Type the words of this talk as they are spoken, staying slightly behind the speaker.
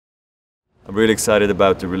I'm really excited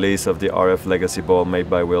about the release of the RF Legacy ball made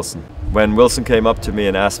by Wilson. When Wilson came up to me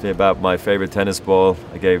and asked me about my favorite tennis ball,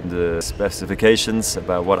 I gave him the specifications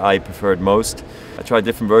about what I preferred most. I tried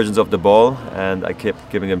different versions of the ball and I kept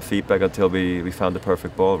giving him feedback until we found the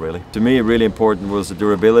perfect ball, really. To me, really important was the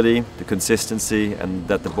durability, the consistency, and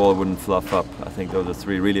that the ball wouldn't fluff up. I think those are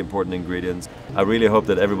three really important ingredients. I really hope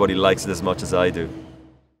that everybody likes it as much as I do.